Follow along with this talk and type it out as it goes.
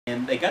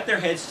And they got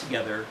their heads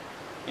together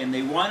and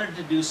they wanted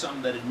to do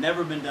something that had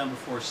never been done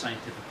before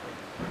scientifically.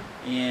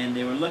 And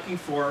they were looking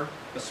for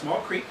a small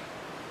creek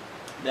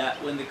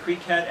that when the creek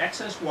had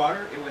excess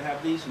water, it would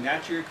have these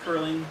naturally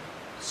curling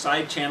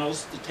side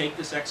channels to take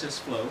this excess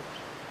flow.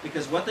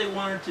 Because what they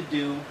wanted to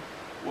do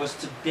was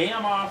to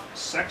dam off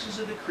sections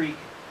of the creek,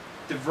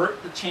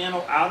 divert the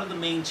channel out of the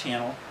main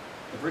channel,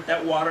 divert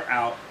that water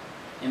out,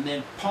 and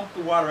then pump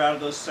the water out of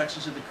those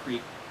sections of the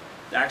creek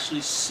to actually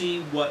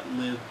see what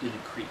lived in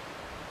a creek.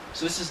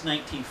 So this is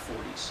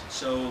 1940s.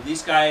 So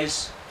these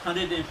guys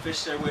hunted and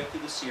fished their way through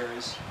the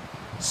Sierras,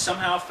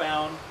 somehow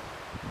found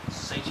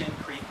Sagehen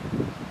Creek,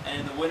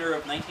 and in the winter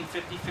of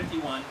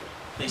 1950-51,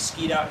 they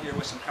skied out here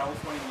with some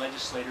California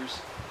legislators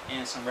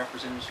and some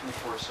representatives from the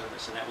Forest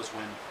Service, and that was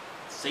when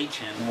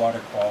Sagehen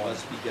water quality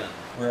was begun.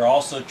 We're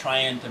also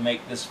trying to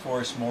make this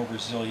forest more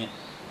resilient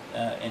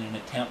in an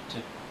attempt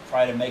to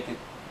try to make it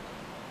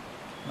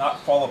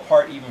not fall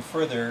apart even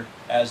further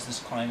as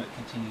this climate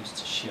continues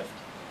to shift.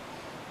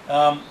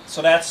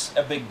 So that's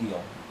a big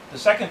deal. The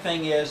second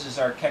thing is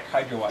our Keck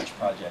Hydrowatch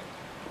project.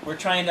 We're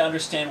trying to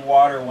understand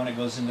water when it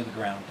goes into the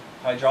ground.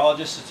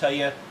 Hydrologists will tell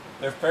you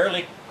they're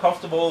fairly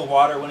comfortable with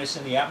water when it's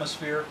in the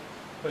atmosphere,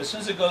 but as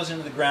soon as it goes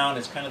into the ground,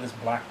 it's kind of this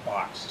black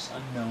box, this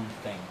unknown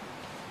thing.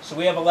 So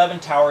we have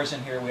 11 towers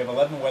in here. We have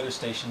 11 weather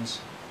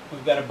stations.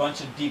 We've got a bunch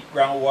of deep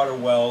groundwater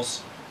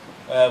wells.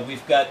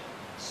 We've got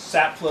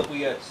sap flow. We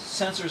got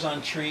sensors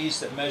on trees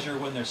that measure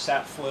when their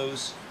sap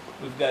flows.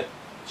 We've got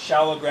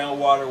shallow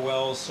groundwater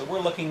wells. So we're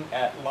looking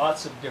at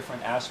lots of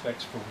different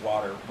aspects for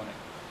water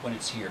when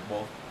it's here,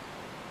 both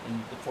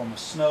in the form of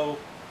snow,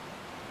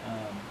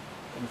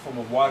 in the form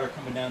of water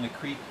coming down the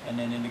creek, and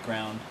then in the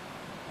ground.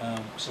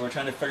 So we're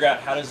trying to figure out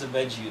how does the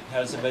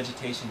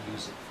vegetation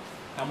use it?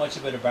 How much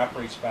of it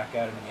evaporates back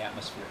out into the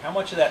atmosphere? How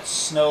much of that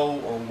snow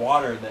or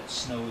water that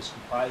snow is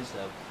comprised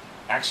of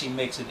actually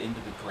makes it into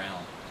the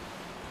ground?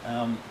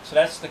 So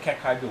that's the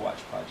Keck Hydrowatch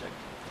project.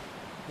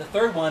 The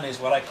third one is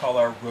what I call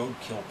our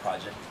roadkill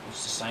project,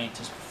 which the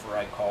scientists prefer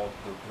I call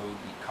the road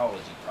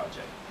ecology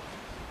project.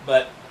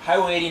 But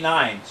Highway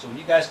 89, so when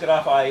you guys got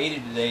off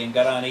I-80 today and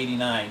got on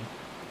 89,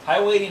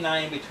 Highway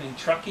 89 between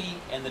Truckee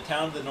and the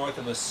town to the north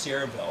of us,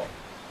 Sierraville,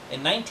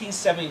 in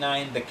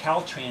 1979 the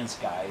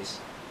Caltrans guys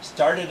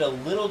started a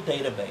little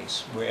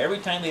database where every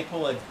time they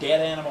pull a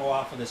dead animal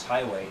off of this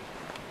highway,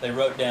 they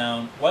wrote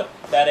down what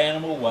that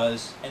animal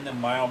was and the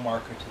mile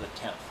marker to the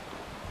 10th.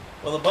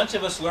 Well, a bunch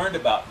of us learned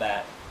about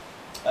that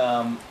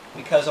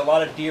because a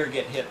lot of deer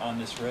get hit on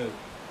this road.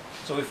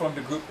 So we formed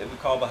a group that we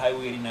call the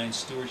Highway 89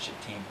 Stewardship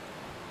Team.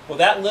 Well,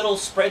 that little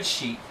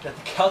spreadsheet that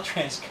the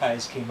Caltrans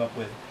guys came up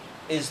with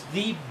is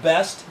the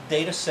best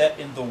data set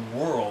in the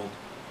world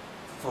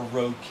for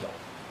roadkill.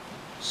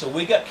 So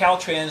we got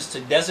Caltrans to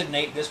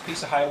designate this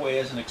piece of highway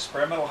as an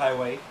experimental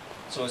highway.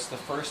 So it's the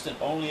first and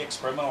only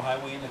experimental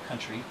highway in the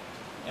country.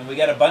 And we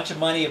got a bunch of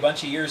money a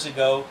bunch of years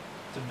ago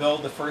to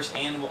build the first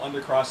animal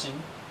undercrossing.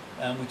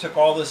 We took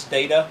all this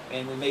data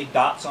and we made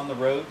dots on the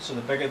road. So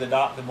the bigger the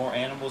dot, the more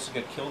animals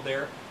get killed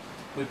there.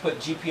 We put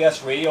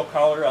GPS radio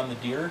collar on the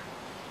deer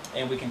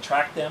and we can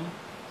track them.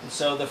 And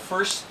so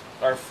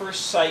our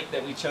first site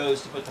that we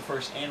chose to put the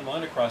first animal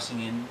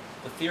undercrossing in,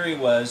 the theory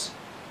was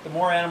the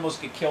more animals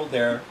get killed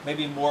there,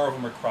 maybe more of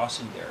them are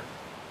crossing there.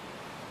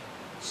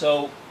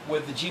 So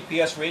with the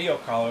GPS radio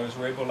collars,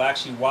 we're able to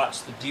actually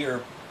watch the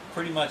deer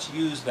pretty much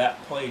use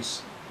that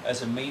place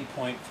as a main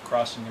point for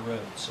crossing the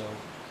road. So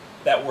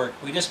that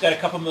worked. We just got a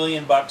couple $1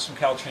 million from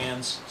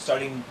Caltrans.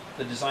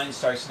 The design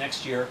starts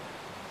next year.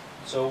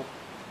 So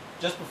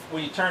just before,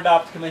 when you turned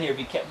off to come in here, if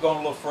you kept going a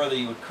little further,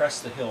 you would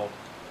crest the hill.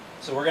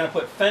 So we're going to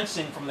put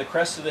fencing from the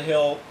crest of the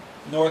hill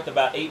north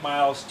about 8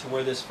 miles to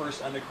where this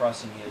first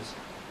undercrossing is.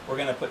 We're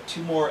going to put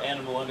 2 more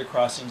animal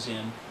undercrossings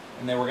in,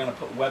 and then we're going to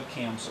put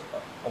webcams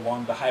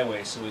along the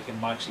highway so we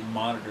can actually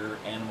monitor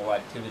animal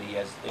activity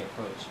as they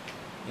approach.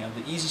 You know,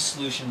 the easy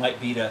solution might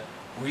be to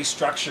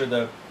restructure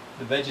the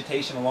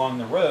vegetation along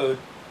the road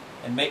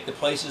and make the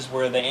places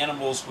where the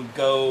animals would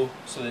go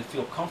so they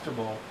feel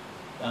comfortable,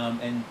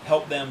 and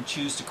help them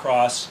choose to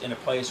cross in a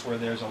place where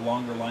there's a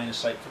longer line of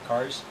sight for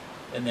cars.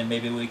 And then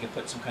maybe we could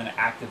put some kind of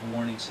active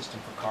warning system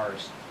for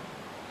cars.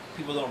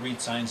 People don't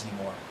read signs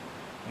anymore,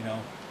 you know.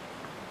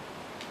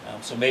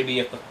 So maybe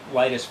if the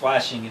light is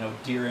flashing, you know,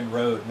 deer in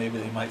road, maybe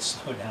they might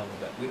slow down a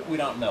little bit. We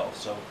don't know.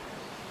 So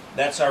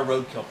that's our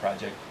roadkill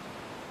project.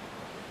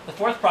 The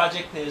fourth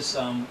project is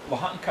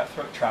Lahontan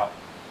cutthroat trout.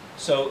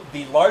 So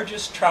the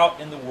largest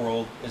trout in the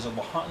world is a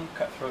Lahontan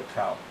cutthroat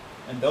trout.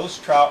 And those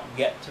trout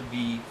get to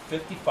be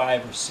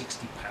 55 or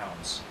 60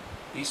 pounds.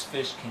 These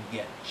fish can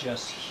get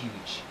just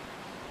huge.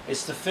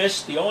 It's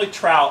the only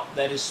trout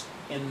that is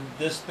in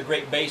the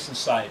Great Basin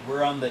side.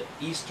 We're on the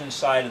eastern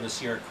side of the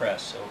Sierra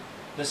Crest. So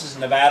this is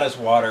Nevada's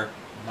water,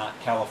 not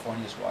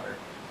California's water.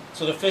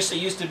 So the fish that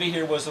used to be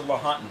here was the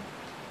Lahontan.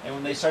 And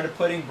when they started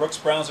putting brooks,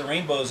 browns, and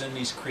rainbows in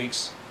these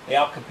creeks, they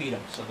outcompete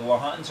them. So the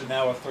Lahantans are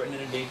now a threatened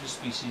and endangered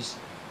species.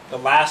 The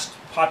last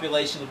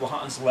population of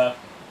Lahantans left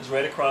is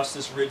right across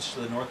this ridge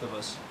to the north of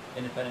us,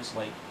 Independence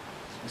Lake.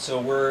 And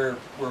so we're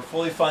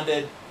fully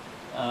funded.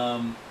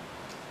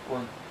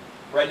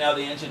 Right now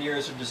the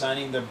engineers are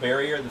designing the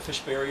barrier, the fish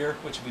barrier,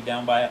 which will be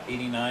down by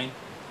 89.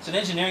 It's an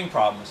engineering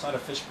problem, it's not a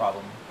fish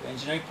problem. The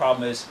engineering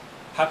problem is,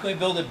 how can we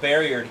build a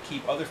barrier to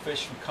keep other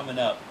fish from coming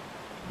up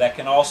that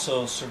can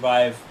also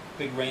survive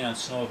big rain on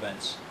snow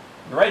events?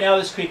 And right now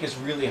this creek is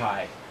really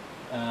high.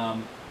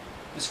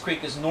 This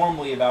creek is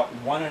normally about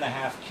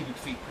 1.5 cubic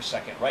feet per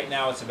second. Right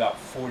now it's about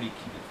 40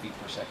 cubic feet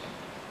per second.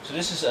 So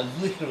this is a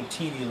little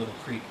teeny little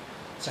creek.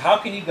 So how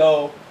can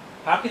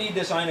you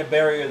design a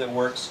barrier that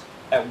works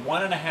at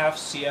 1.5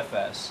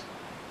 CFS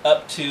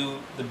up to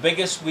the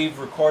biggest we've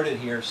recorded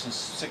here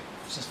since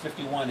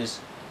 51 is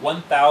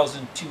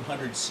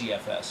 1,200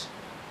 CFS,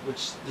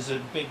 which is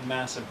a big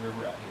massive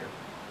river out here.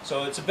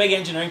 So it's a big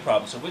engineering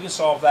problem. So if we can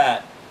solve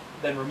that,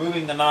 then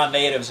removing the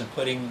non-natives and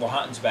putting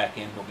Lahontan's back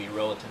in will be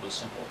relatively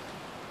simple.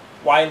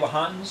 Why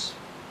Lahontan's?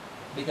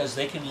 Because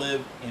they can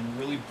live in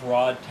really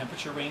broad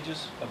temperature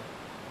ranges of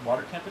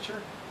water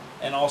temperature,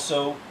 and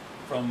also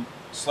from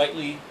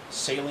slightly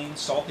saline,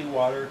 salty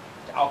water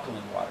to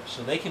alkaline water.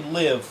 So they can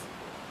live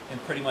in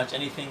pretty much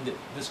anything that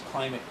this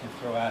climate can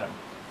throw at them.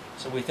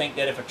 So we think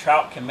that if a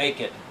trout can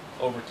make it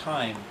over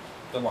time,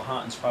 the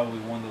Lahontan's probably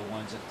one of the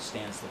ones that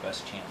stands the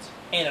best chance.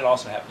 And it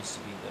also happens to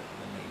be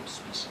the native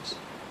species.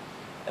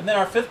 And then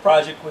our fifth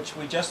project, which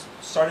we just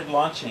started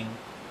launching,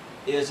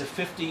 is a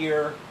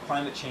 50-year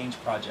climate change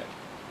project.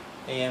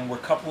 And we're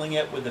coupling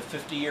it with a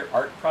 50-year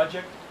art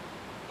project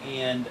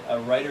and a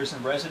writers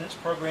in residence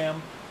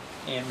program.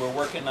 And we're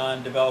working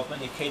on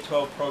developing a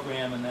K-12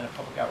 program and then a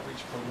public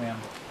outreach program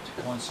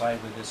to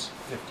coincide with this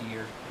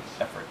 50-year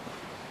effort.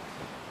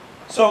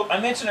 So I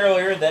mentioned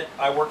earlier that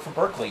I work for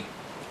Berkeley.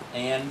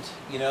 And,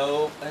 you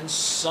know, in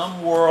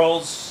some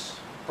worlds,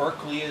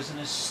 Berkeley is an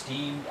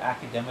esteemed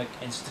academic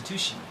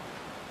institution.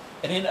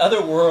 And in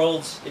other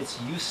worlds, it's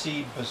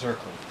UC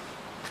Berkeley.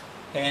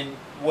 And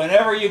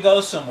whenever you go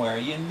somewhere,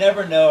 you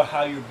never know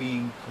how you're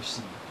being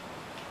perceived.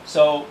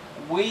 So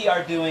we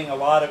are doing a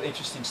lot of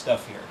interesting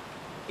stuff here.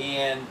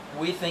 And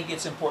we think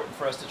it's important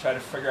for us to try to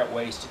figure out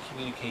ways to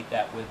communicate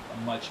that with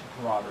a much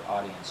broader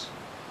audience.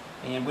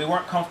 And we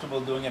weren't comfortable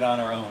doing it on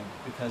our own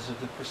because of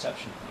the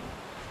perception thing.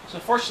 So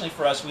fortunately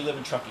for us, we live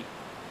in Truckee.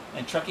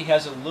 And Truckee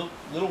has a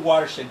little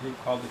watershed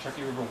group called the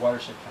Truckee River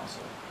Watershed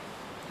Council.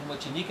 And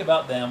what's unique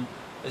about them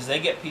is they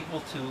get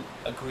people to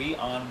agree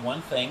on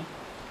one thing,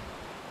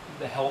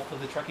 the health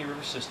of the Truckee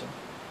River system,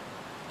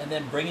 and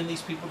then bringing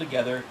these people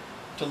together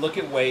to look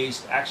at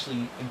ways to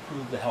actually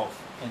improve the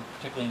health, and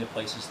particularly in the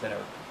places that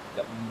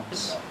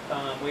might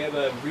know. We have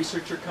a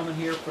researcher coming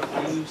here from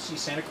UC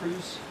Santa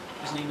Cruz.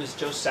 His name is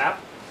Joe Sapp.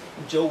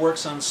 And Joe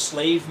works on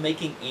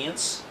slave-making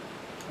ants.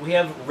 We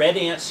have red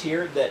ants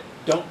here that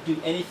don't do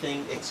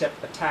anything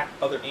except attack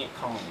other ant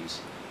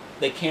colonies.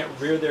 They can't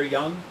rear their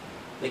young.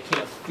 They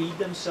can't feed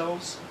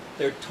themselves.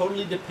 They're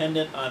totally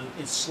dependent on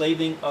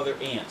enslaving other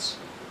ants.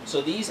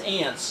 So these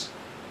ants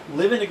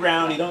live in the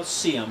ground. You don't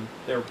see them.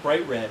 They're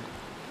bright red.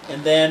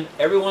 And then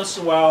every once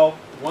in a while,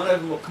 one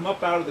of them will come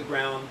up out of the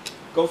ground,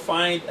 go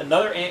find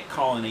another ant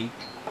colony,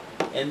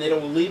 and it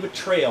will leave a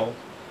trail.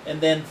 And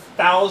then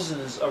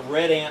thousands of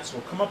red ants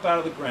will come up out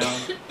of the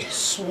ground,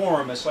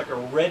 swarm. It's like a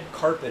red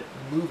carpet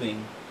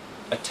moving,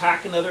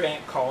 attack another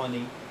ant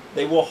colony.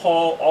 They will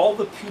haul all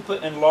the pupa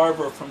and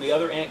larvae from the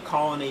other ant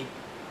colony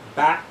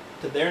back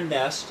to their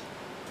nest,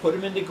 put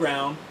them in the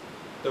ground.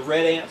 The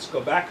red ants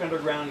go back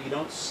underground. You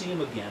don't see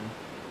them again.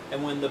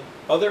 And when the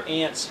other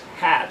ants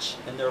hatch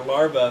and their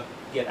larvae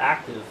get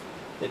active,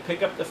 they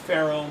pick up the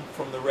pheromone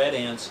from the red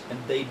ants and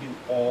they do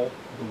all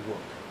the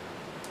work.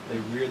 They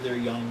rear their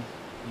young,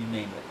 you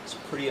name it. It's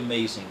pretty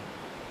amazing.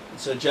 And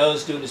so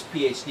Joe's doing his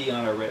PhD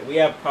on our red. We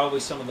have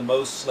probably some of the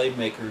most slave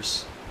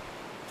makers,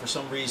 for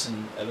some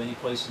reason, of any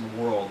place in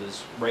the world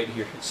is right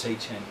here at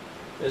Sagehen.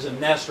 There's a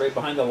nest right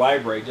behind the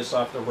library just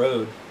off the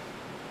road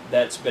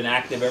that's been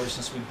active ever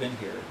since we've been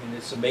here. And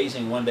it's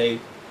amazing, one day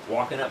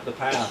walking up the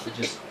path,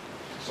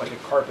 it's like a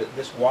carpet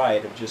this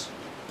wide of just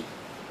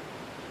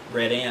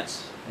red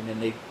ants. And then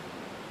they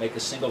make a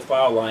single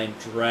file line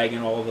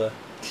dragging all the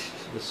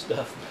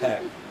stuff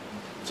back.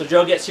 So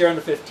Joe gets here on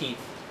the 15th.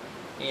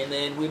 And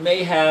then we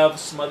may have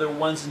some other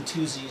ones and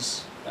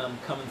twosies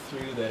coming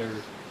through that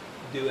are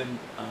doing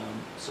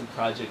some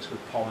projects with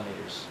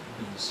pollinators,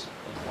 bees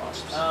and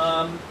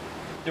wasps.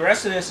 The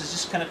rest of this is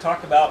just kind of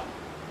talk about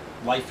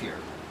life here.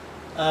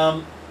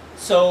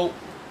 So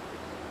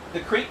the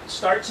creek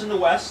starts in the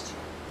west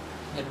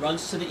and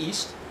runs to the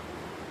east.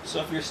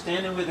 So if you're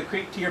standing with the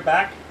creek to your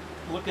back,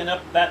 looking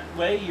up that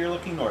way, you're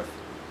looking north.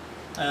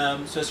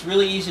 So it's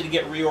really easy to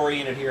get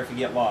reoriented here if you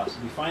get lost.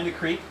 If you find the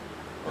creek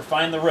or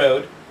find the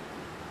road,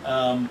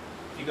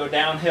 if you go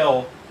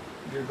downhill,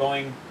 you're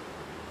going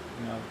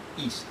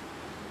east.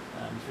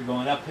 If you're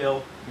going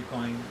uphill, you're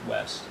going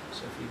west.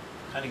 So if you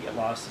kind of get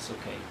lost, it's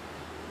okay.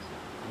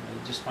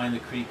 Just find the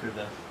creek or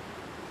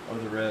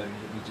the road, and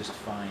it'll be just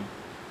fine.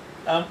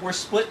 We're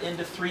split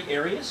into 3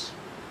 areas.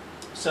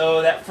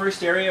 So that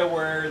first area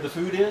where the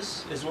food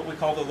is what we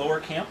call the lower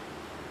camp.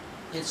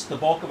 It's the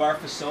bulk of our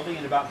facility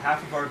and about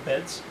half of our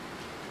beds.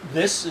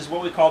 This is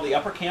what we call the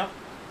upper camp.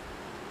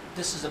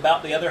 This is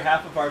about the other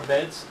half of our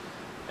beds.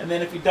 And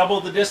then if you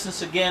double the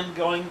distance again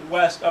going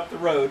west up the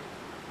road,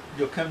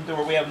 you'll come to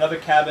where we have another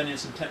cabin and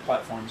some tent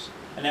platforms.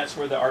 And that's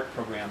where the art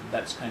program,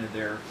 that's kind of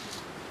their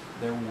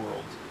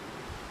world.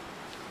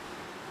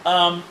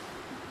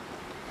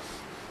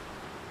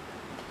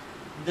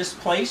 This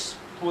place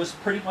was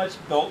pretty much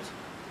built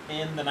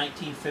in the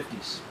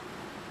 1950s.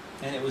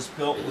 And it was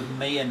built with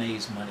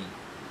mayonnaise money.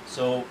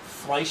 So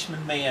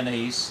Fleischmann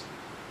Mayonnaise,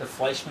 the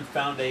Fleischmann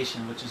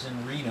Foundation, which is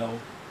in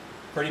Reno,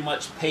 pretty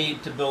much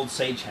paid to build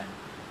Sagehen.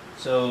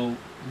 So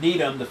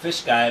Needham, the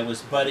fish guy,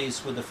 was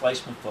buddies with the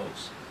Fleischmann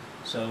folks.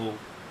 So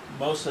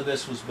most of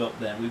this was built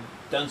then. We've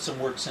done some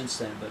work since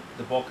then, but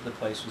the bulk of the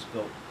place was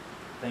built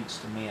thanks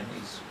to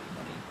mayonnaise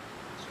money.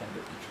 It's kind of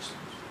interesting.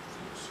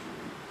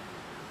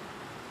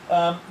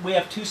 We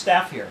have 2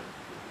 staff here.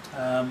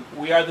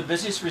 We are the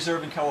busiest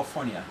reserve in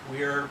California.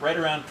 We are right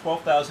around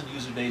 12,000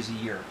 user days a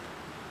year,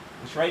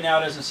 which right now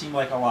doesn't seem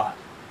like a lot,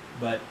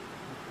 but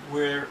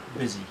we're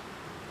busy.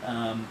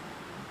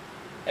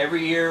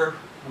 Every year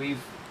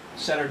we've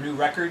set a new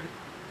record.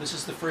 This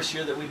is the first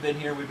year that we've been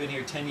here. We've been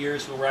here 10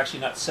 years, but we're actually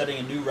not setting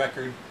a new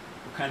record.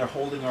 We're kind of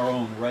holding our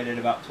own right at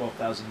about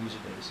 12,000 user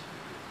days.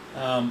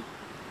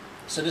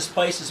 So this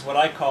place is what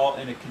I call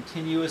in a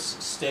continuous,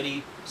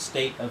 steady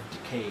state of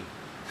decay.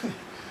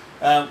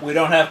 We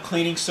don't have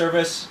cleaning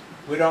service.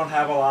 We don't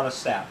have a lot of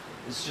staff.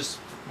 It's just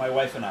my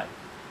wife and I.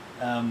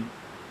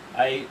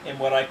 I am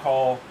what I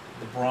call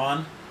the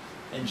brawn,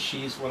 and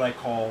she's what I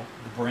call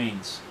the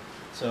brains.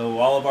 So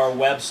all of our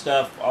web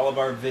stuff, all of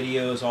our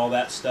videos, all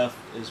that stuff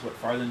is what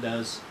Farland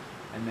does,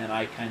 and then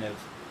I kind of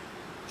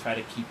try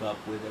to keep up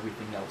with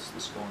everything else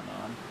that's going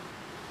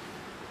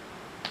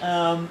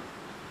on.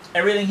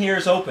 Everything here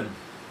is open.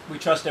 We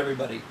trust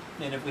everybody,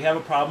 and if we have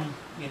a problem,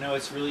 you know,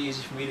 it's really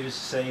easy for me to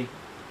just say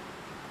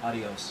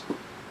adios.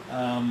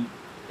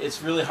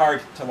 It's really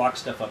hard to lock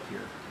stuff up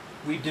here.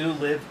 We do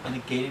live in a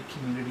gated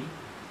community.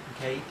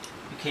 Okay,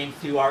 you came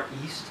through our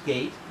east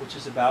gate, which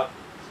is about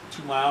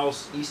 2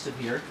 miles east of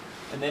here.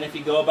 And then if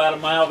you go about a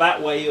mile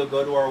that way, you'll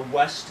go to our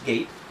west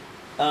gate.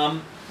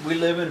 We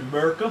live in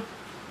America,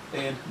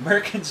 and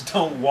Americans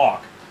don't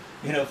walk.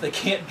 You know, if they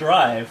can't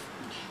drive,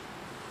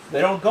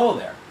 they don't go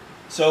there.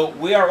 So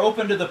we are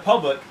open to the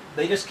public.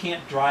 They just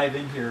can't drive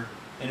in here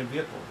in a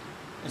vehicle.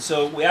 And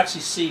so we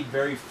actually see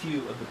very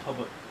few of the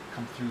public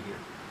come through here.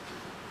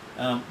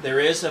 There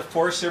is a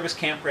Forest Service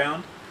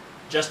campground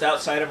just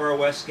outside of our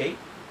west gate.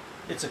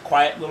 It's a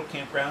quiet little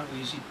campground.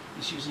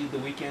 It's usually the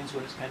weekends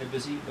when it's kind of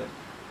busy, but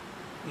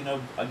you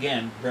know,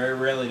 again, very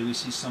rarely do we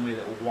see somebody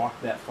that will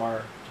walk that far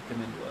to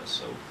come into us.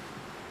 So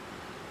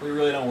we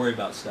really don't worry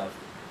about stuff.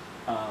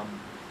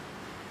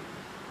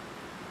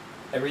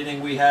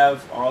 Everything we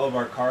have, all of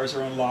our cars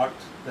are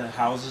unlocked, the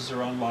houses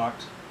are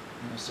unlocked,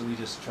 you know, so we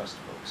just trust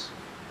folks.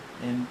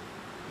 And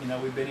you know,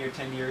 we've been here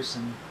 10 years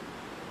and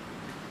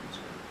it's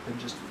been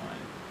just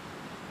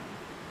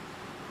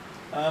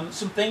fine.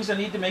 Some things I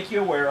need to make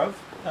you aware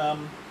of.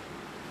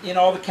 In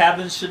all the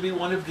cabins should be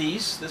one of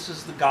these. This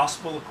is the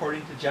gospel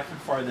according to Jeff and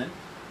Farland.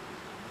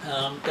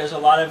 There's a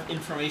lot of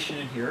information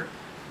in here.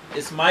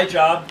 It's my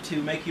job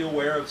to make you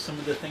aware of some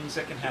of the things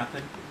that can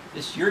happen.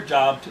 It's your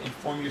job to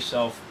inform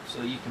yourself so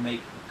that you can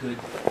make good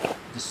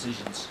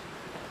decisions.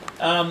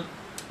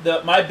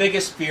 My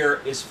biggest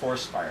fear is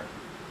forest fire.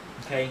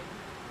 Okay,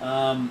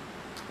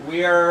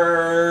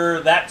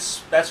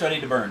 that's ready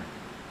to burn.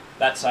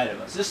 That side of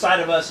us. This side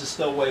of us is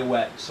still way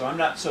wet, so I'm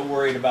not so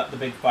worried about the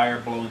big fire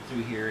blowing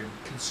through here and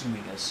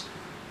consuming us.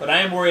 But I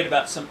am worried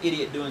about some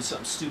idiot doing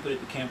something stupid at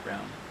the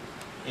campground.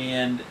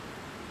 And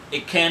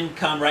it can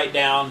come right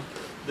down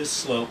this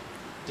slope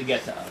to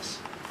get to us.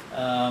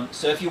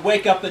 So if you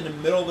wake up in the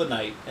middle of the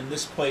night and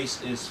this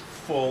place is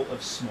full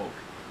of smoke,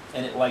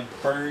 and it like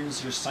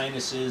burns your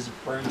sinuses, it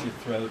burns your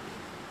throat,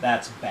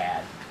 that's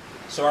bad.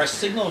 So our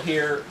signal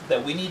here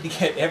that we need to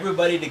get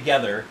everybody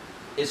together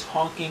is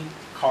honking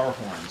car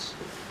horns.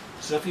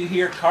 So if you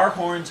hear car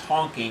horns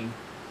honking,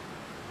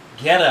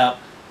 get up,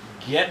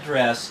 get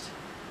dressed,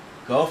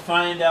 go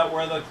find out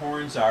where the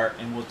horns are,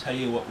 and we'll tell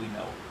you what we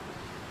know.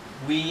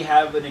 We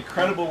have an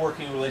incredible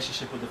working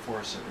relationship with the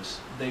Forest Service.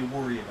 They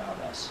worry about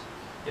us.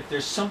 If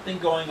there's something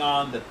going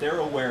on that they're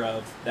aware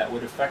of that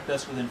would affect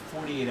us within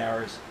 48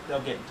 hours,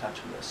 they'll get in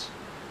touch with us.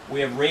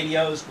 We have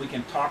radios, we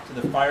can talk to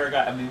the fire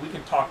guy, I mean, we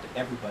can talk to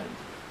everybody.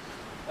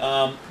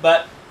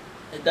 But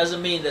it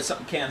doesn't mean that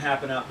something can't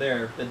happen out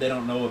there that they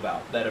don't know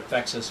about, that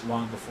affects us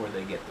long before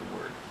they get the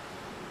word.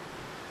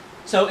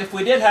 So if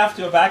we did have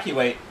to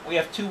evacuate, we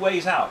have 2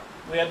 ways out.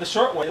 We have the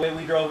short way, the way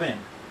we drove in.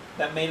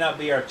 That may not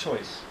be our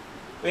choice.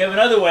 We have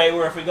another way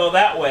where if we go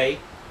that way,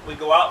 we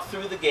go out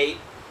through the gate,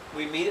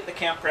 we meet at the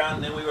campground,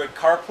 and then we would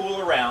carpool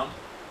around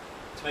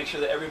to make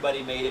sure that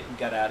everybody made it and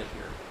got out of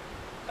here.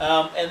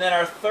 And then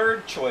our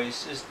third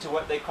choice is to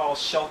what they call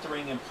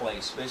sheltering in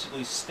place,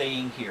 basically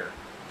staying here.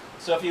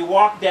 So if you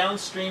walk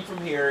downstream from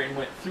here and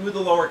went through the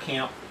lower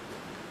camp,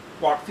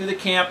 walk through the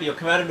camp, you'll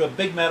come out into a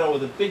big meadow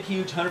with a big,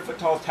 huge 100-foot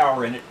tall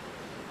tower in it.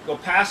 Go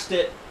past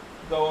it,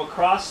 go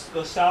across,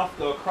 go south,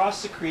 go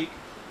across the creek,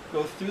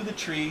 go through the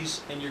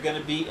trees, and you're going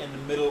to be in the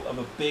middle of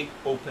a big,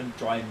 open,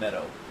 dry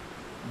meadow.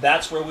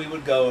 That's where we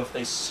would go if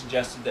they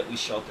suggested that we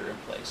shelter in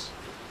place.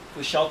 If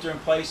we shelter in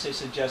place, they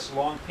suggest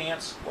long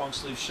pants, long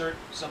sleeve shirt,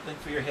 something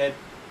for your head,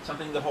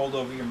 something to hold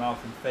over your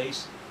mouth and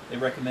face. They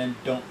recommend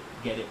don't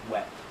get it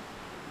wet.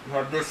 You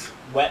have this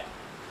wet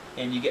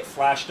and you get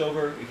flashed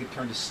over, it can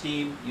turn to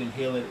steam, you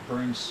inhale it, it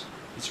burns.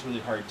 It's really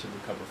hard to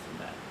recover from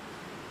that.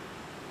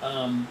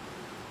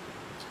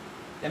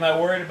 Am I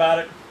worried about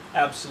it?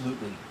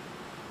 Absolutely.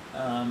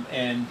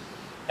 And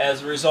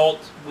as a result,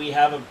 we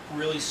have a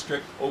really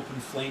strict open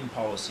flame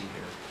policy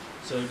here.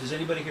 So does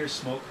anybody here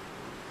smoke?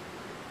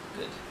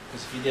 Good.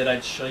 Because if you did,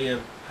 I'd show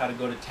you how to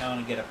go to town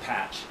and get a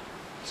patch.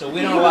 So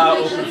we don't allow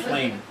open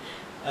flame.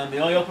 The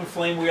only open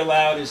flame we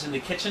allowed is in the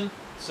kitchen.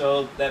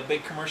 So that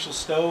big commercial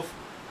stove,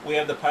 we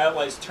have the pilot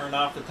lights turned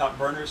off the top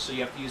burners, so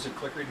you have to use a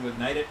clicker to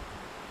ignite it.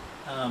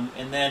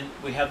 And then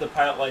we have the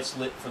pilot lights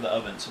lit for the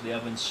oven, so the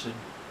ovens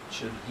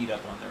should heat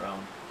up on their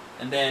own.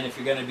 And then if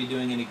you're going to be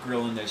doing any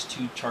grilling, there's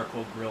 2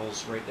 charcoal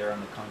grills right there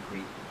on the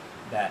concrete.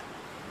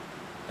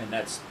 And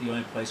that's the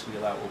only place we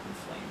allow open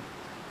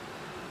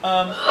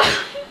flame.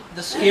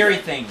 The scary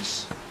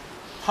things.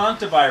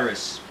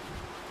 Hantavirus,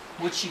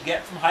 which you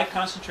get from high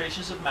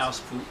concentrations of mouse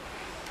poop.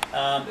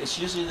 It's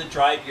usually the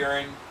dried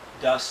urine,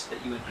 dust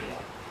that you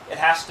inhale. It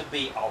has to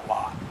be a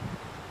lot.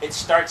 It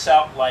starts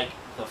out like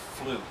the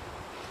flu.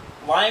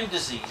 Lyme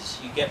disease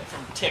you get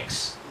from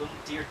ticks, little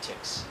deer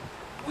ticks.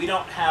 We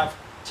don't have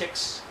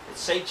ticks at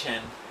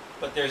Sagehen,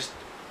 but there's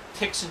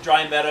ticks in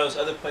dry meadows,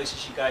 other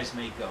places you guys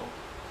may go.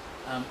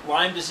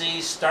 Lyme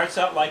disease starts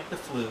out like the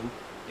flu.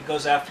 It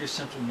goes after your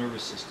central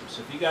nervous system.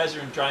 So if you guys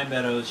are in dry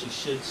meadows, you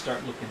should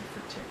start looking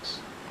for ticks.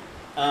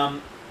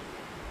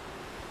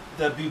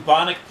 The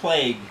bubonic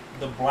plague,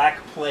 the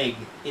black plague,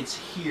 it's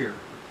here.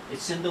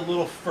 It's in the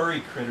little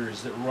furry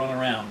critters that run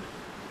around.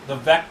 The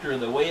vector,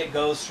 the way it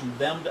goes from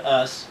them to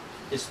us,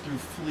 is through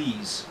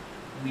fleas.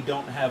 We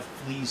don't have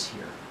fleas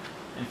here.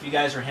 And if you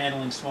guys are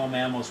handling small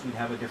mammals, we'd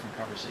have a different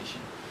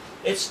conversation.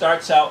 It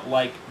starts out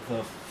like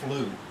the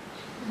flu.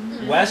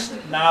 West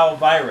Nile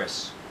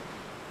virus.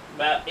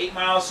 About 8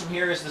 miles from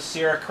here is the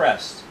Sierra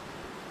Crest.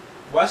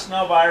 West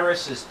Nile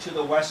virus is to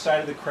the west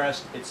side of the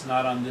crest. It's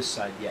not on this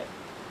side yet.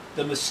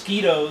 The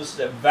mosquitoes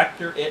that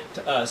vector it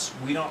to us,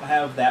 we don't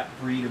have that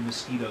breed of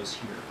mosquitoes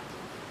here.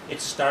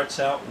 It starts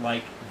out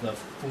like the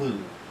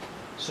flu.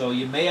 So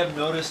you may have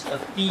noticed a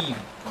theme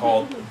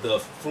called the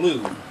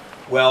flu.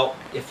 Well,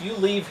 if you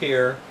leave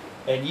here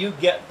and you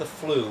get the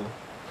flu,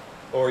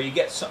 or you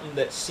get something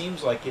that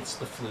seems like it's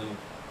the flu,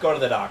 go to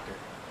the doctor.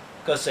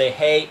 Go say,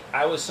 hey,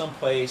 I was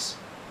someplace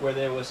where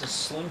there was a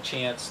slim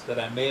chance that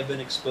I may have been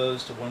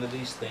exposed to one of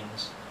these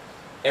things.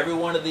 Every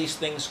one of these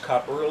things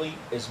caught early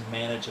is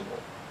manageable.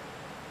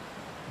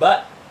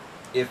 But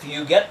if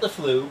you get the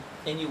flu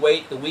and you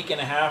wait the week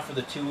and a half or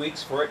the 2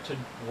 weeks for it to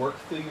work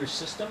through your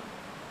system,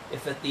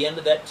 if at the end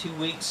of that 2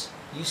 weeks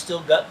you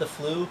still got the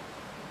flu,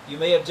 you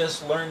may have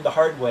just learned the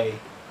hard way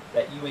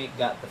that you ain't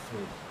got the flu.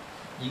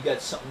 You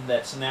got something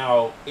that's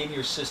now in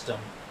your system,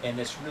 and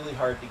it's really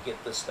hard to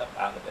get this stuff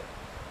out of it.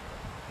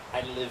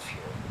 I live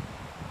here.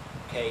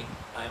 Okay?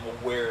 I'm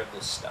aware of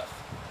this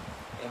stuff.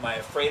 Am I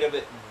afraid of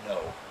it? No.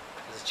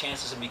 The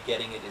chances of me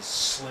getting it is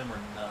slim or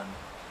none.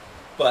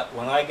 But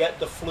when I get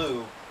the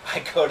flu,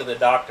 I go to the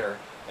doctor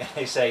and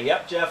they say,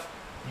 yep, Jeff,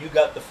 you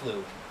got the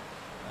flu.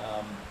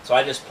 So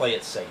I just play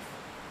it safe.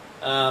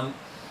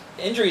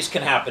 Injuries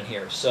can happen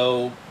here.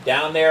 So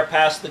down there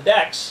past the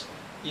decks,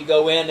 you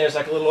go in, there's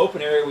like a little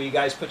open area where you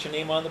guys put your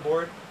name on the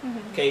board.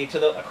 Okay,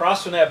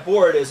 across from that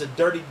board is a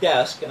dirty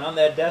desk, and on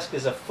that desk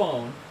is a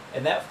phone,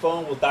 and that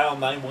phone will dial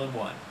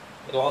 911.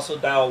 It'll also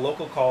dial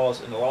local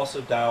calls, and it'll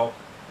also dial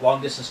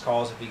long-distance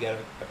calls if you get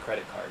a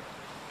credit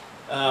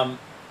card.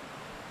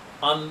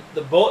 On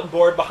the bulletin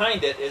board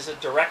behind it is a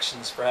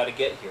directions for how to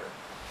get here.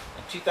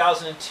 In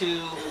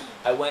 2002,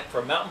 I went for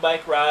a mountain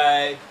bike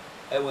ride.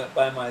 I went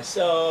by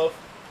myself.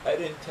 I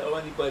didn't tell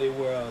anybody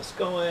where I was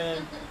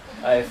going.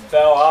 I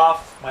fell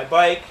off my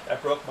bike. I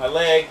broke my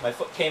leg. My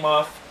foot came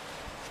off.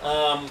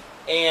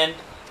 And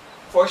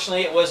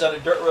fortunately, it was on a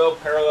dirt road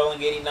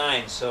paralleling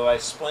 89. So I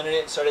splinted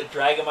it and started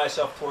dragging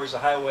myself towards the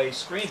highway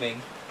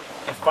screaming.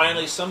 And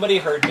finally, somebody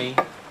heard me,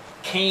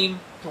 came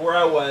to where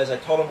I was. I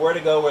told them where to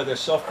go, where their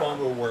cell phone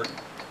would work.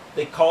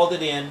 They called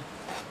it in.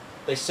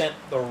 They sent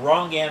the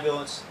wrong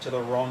ambulance to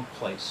the wrong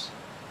place.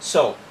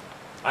 So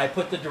I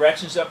put the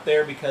directions up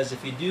there because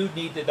if you do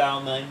need to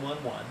dial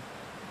 911,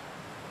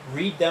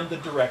 read them the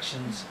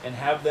directions and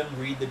have them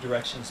read the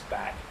directions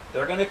back.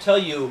 They're going to tell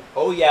you,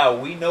 oh yeah,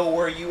 we know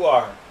where you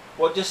are.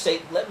 Well, just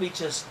say, let me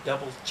just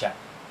double check.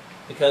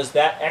 Because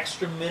that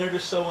extra minute or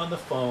so on the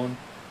phone,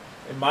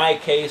 in my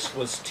case,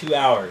 was 2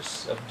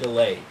 hours of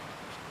delay.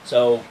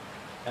 So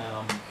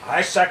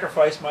I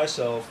sacrificed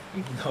myself,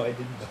 even though I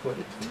didn't know it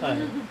at the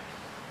time,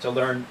 to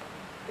learn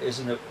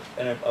isn't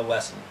a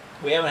lesson.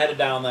 We haven't had to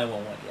dial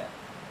 911 yet,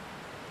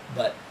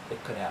 but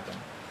it could happen.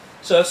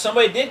 So if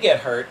somebody did get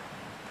hurt,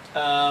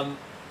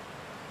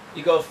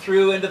 you go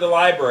through into the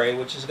library,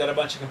 which has got a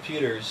bunch of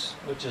computers,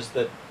 which is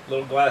the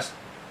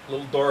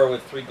little door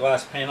with 3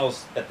 glass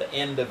panels at the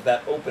end of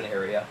that open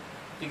area.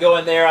 If you go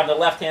in there, on the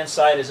left-hand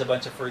side is a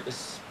bunch of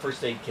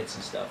first aid kits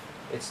and stuff.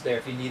 It's there.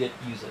 If you need it,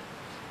 use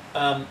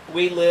it.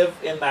 We live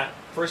in that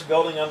first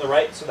building on the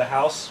right, so the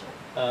house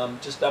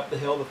just up the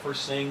hill, the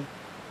first thing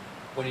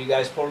when you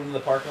guys pulled into the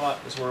parking lot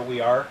is where we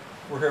are.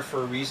 We're here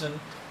for a reason.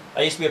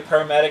 I used to be a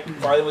paramedic.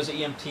 Farther was an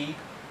EMT.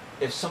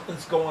 If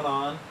something's going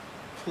on,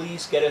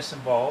 please get us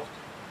involved.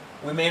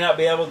 We may not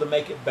be able to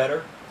make it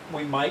better.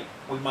 We might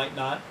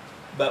not.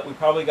 But we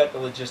probably got the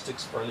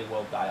logistics fairly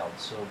well dialed.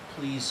 So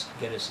please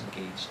get us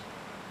engaged.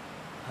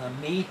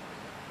 Me,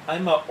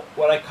 I'm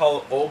what I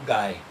call an old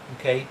guy.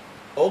 Okay,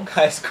 old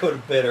guys go to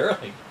bed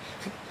early.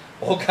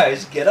 Old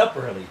guys get up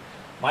early.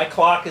 My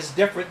clock is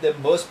different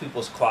than most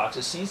people's clocks.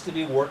 It seems to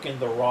be working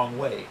the wrong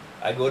way.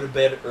 I go to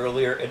bed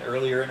earlier and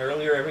earlier and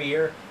earlier every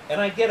year,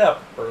 and I get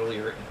up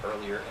earlier and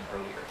earlier and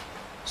earlier.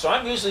 So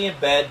I'm usually in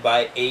bed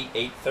by 8,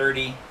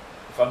 8:30.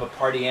 If I'm a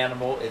party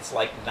animal, it's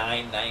like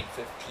 9,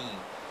 9:15.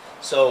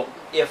 So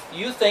if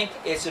you think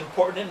it's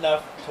important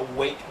enough to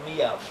wake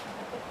me up,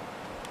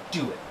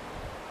 do it.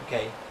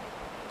 Okay?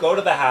 Go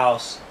to the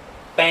house,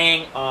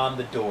 bang on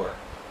the door.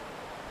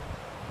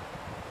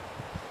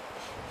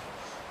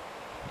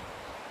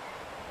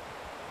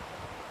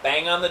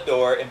 Bang on the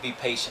door and be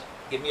patient.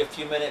 Give me a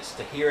few minutes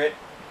to hear it.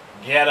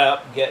 Get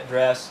up, get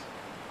dressed,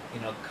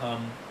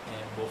 come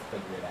and we'll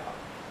figure it out.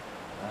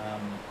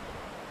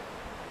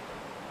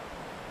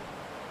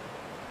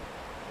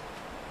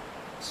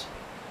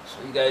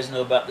 So you guys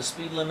know about the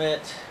speed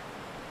limit,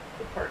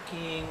 the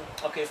parking.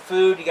 Okay,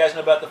 food. You guys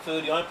know about the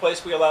food. The only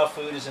place we allow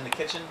food is in the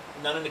kitchen.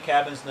 None in the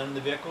cabins, none in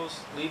the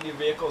vehicles. Leave your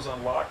vehicles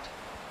unlocked.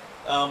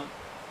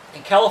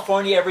 In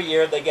California, every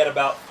year they get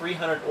about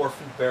 300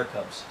 orphaned bear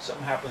cubs.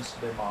 Something happens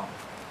to their mom.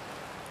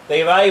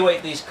 They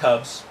evaluate these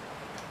cubs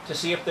to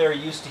see if they're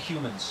used to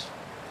humans.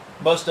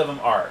 Most of them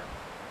are.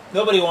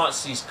 Nobody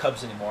wants these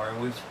cubs anymore.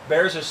 And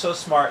bears are so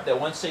smart that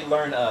once they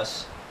learn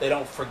us, they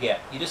don't forget.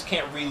 You just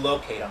can't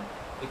relocate them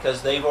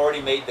because they've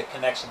already made the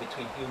connection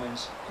between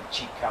humans and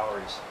cheap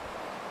calories.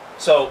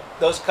 So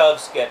those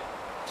cubs get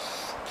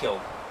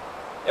killed.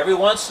 Every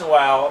once in a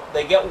while,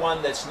 they get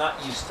one that's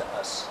not used to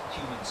us,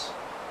 humans.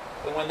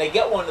 And when they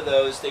get one of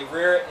those, they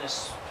rear it in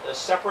a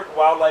separate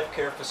wildlife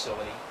care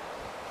facility.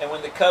 And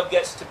when the cub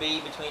gets to be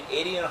between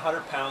 80 and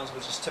 100 pounds,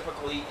 which is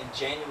typically in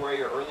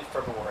January or early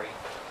February,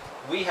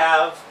 we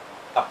have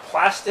a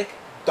plastic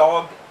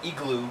dog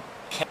igloo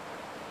camp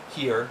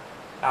here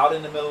out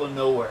in the middle of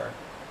nowhere.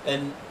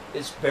 And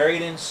it's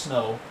buried in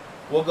snow.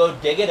 We'll go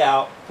dig it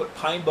out, put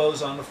pine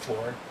boughs on the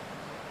floor.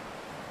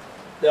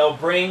 They'll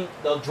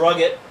drug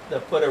it,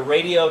 they'll put a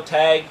radio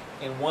tag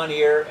in one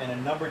ear and a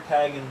number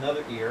tag in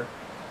another ear.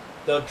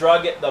 They'll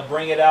drug it, they'll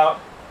bring it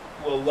out,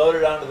 we'll load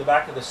it onto the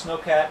back of the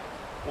snowcat,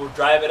 we'll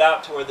drive it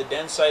out to where the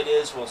den site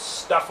is, we'll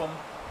stuff them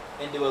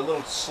into a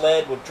little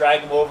sled, we'll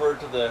drag them over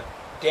to the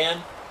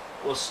den,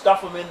 we'll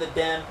stuff them in the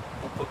den,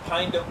 we'll put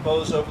pine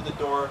boughs over the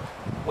door,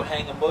 we'll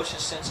hang a motion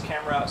sense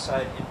camera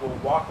outside, and we'll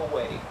walk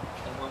away.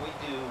 And when we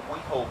do, we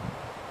hope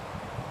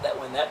that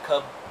when that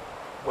cub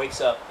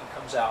wakes up and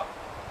comes out,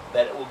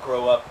 that it will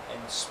grow up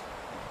and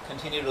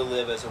continue to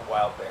live as a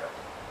wild bear.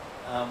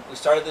 We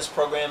started this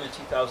program in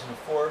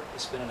 2004.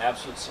 It's been an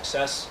absolute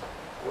success.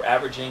 We're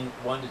averaging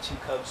 1 to 2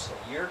 cubs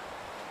a year.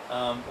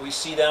 We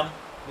see them.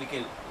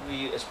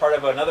 We as part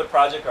of another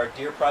project, our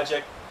deer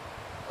project,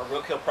 our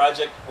roadkill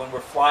project, when we're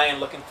flying,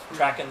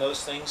 tracking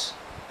those things,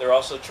 they're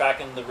also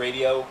tracking the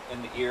radio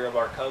in the ear of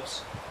our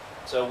cubs.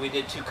 So we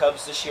did 2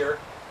 cubs this year.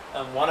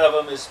 One of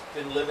them has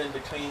been living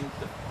between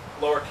the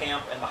lower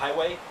camp and the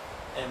highway,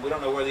 and we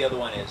don't know where the other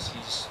one is. He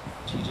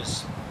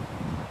just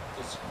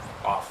is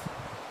off.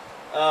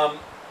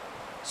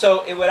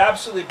 So it would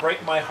absolutely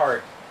break my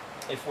heart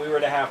if we were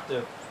to have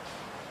to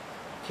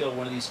kill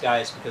one of these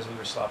guys because we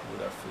were sloppy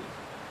with our food.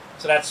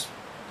 So that's,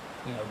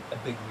 a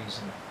big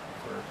reason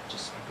for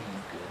just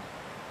being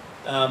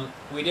good.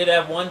 We did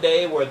have one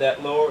day where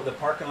the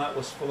parking lot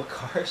was full of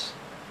cars,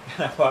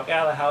 and I walk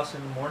out of the house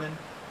in the morning,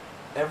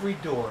 every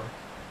door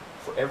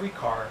for every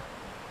car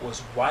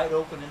was wide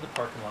open in the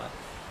parking lot.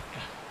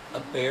 A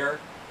bear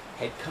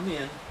had come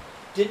in,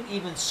 didn't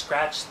even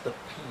scratch the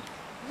paint,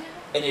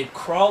 and it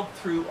crawled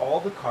through all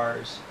the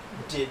cars,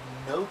 did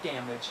no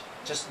damage,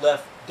 just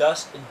left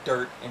dust and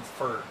dirt and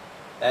fur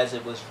as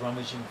it was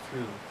rummaging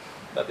through.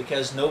 But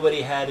because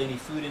nobody had any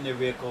food in their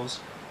vehicles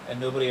and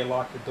nobody had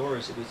locked the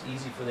doors, it was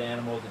easy for the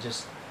animal to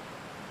just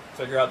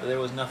figure out that there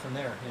was nothing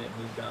there, and it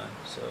moved on.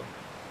 So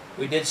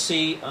we did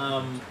see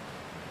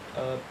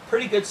a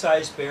pretty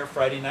good-sized bear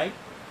Friday night,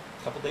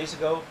 a couple days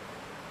ago,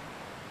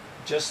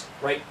 just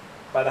right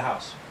by the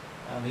house.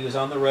 He was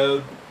on the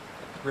road,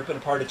 ripping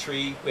apart a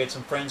tree. We had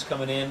some friends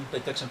coming in. They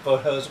took some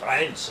photos. But I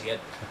didn't see it,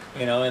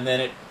 and then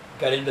it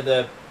got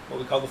into what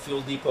we call the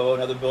fuel depot,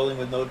 another building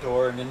with no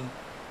door, and then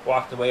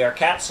walked away. Our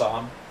cat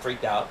saw him,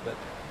 freaked out, but,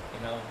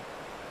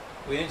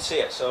 we didn't see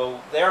it. So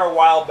they are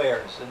wild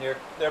bears, and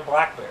they're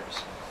black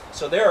bears.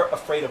 So they're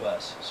afraid of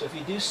us. So if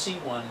you do see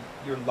one,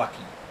 you're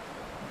lucky,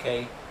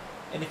 okay?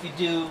 And if you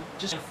do,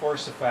 just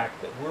enforce the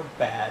fact that we're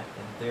bad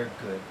and they're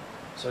good.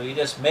 So you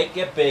just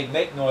get big,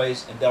 make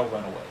noise, and they'll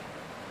run away.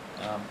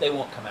 They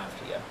won't come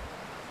after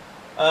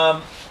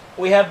you.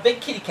 We have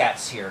big kitty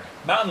cats here,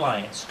 mountain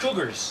lions,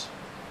 cougars.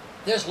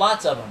 There's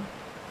lots of them.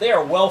 They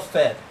are well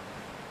fed.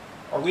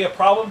 Are we a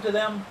problem to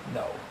them?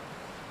 No.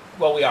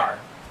 Well, we are.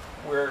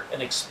 We're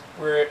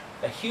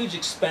a huge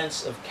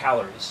expense of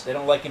calories. They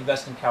don't like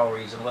investing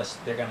calories unless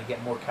they're going to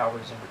get more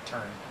calories in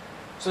return.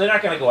 So they're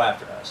not going to go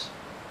after us.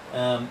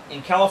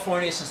 In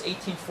California, since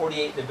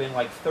 1848, there have been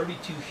like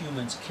 32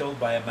 humans killed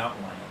by a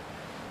mountain lion.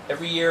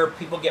 Every year,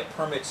 people get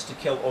permits to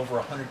kill over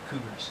 100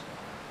 cougars.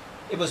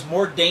 It was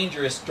more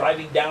dangerous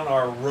driving down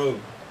our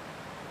road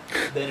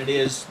than it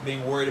is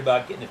being worried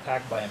about getting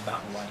attacked by a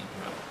mountain lion.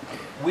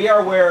 We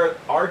are where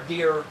our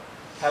deer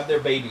have their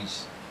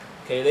babies.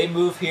 Okay, they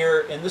move here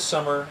in the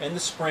summer, in the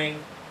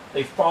spring.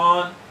 They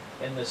fawn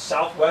in the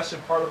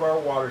southwestern part of our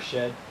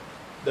watershed.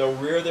 They'll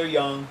rear their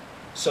young.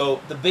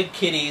 So the big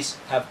kitties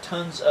have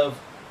tons of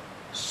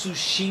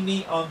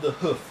sushimi on the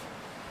hoof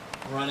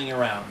running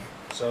around.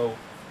 So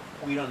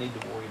we don't need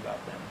to worry about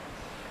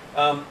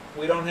them.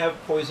 We don't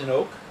have poison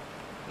oak.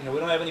 We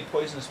don't have any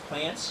poisonous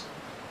plants.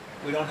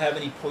 We don't have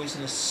any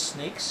poisonous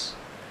snakes.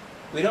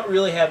 We don't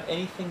really have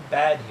anything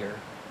bad here.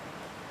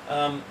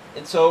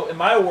 And so in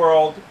my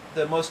world,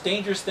 the most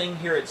dangerous thing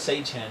here at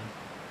Sagehen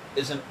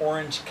is an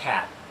orange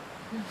cat.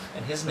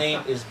 And his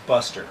name is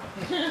Buster.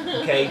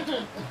 Okay?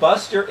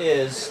 Buster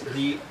is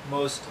the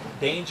most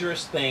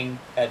dangerous thing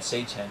at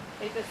Sagehen.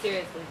 Take this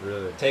seriously.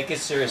 Really? Take it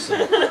seriously.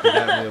 You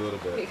got me a little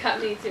bit. You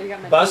got me too. You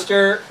got my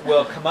Buster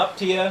will come up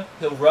to you.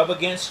 He'll rub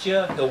against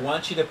you. He'll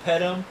want you to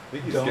pet him. I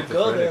think he's Don't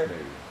go there. maybe.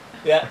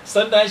 Yeah.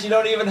 Sometimes you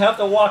don't even have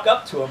to walk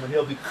up to him, and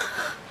he'll be.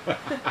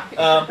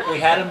 We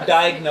had him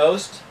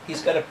diagnosed.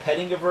 He's got a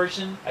petting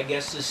aversion. I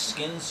guess his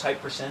skin's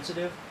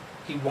hypersensitive.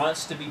 He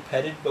wants to be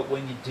petted, but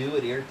when you do,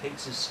 it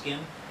irritates his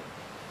skin.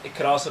 It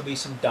could also be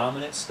some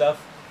dominant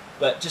stuff,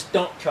 but just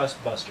don't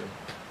trust Buster.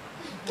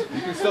 You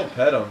can still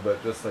pet him,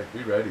 but just like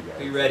be ready, guys.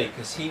 Be ready,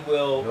 because he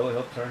will.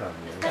 He'll turn on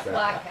you. That's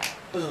black cat.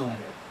 Boom.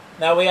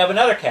 Now we have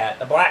another cat,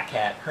 a black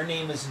cat. Her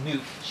name is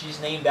Nut.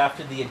 She's named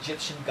after the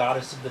Egyptian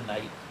goddess of the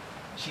night.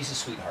 She's a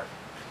sweetheart.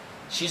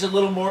 She's a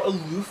little more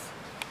aloof.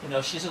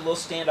 She's a little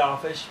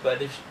standoffish,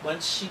 but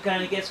once she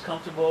kind of gets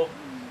comfortable,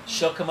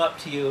 she'll come up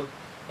to you,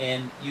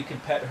 and you can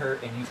pet her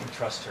and you can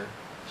trust her.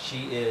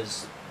 She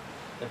is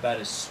about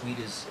as sweet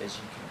as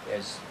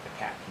a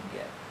cat can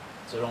get.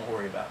 So don't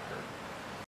worry about her.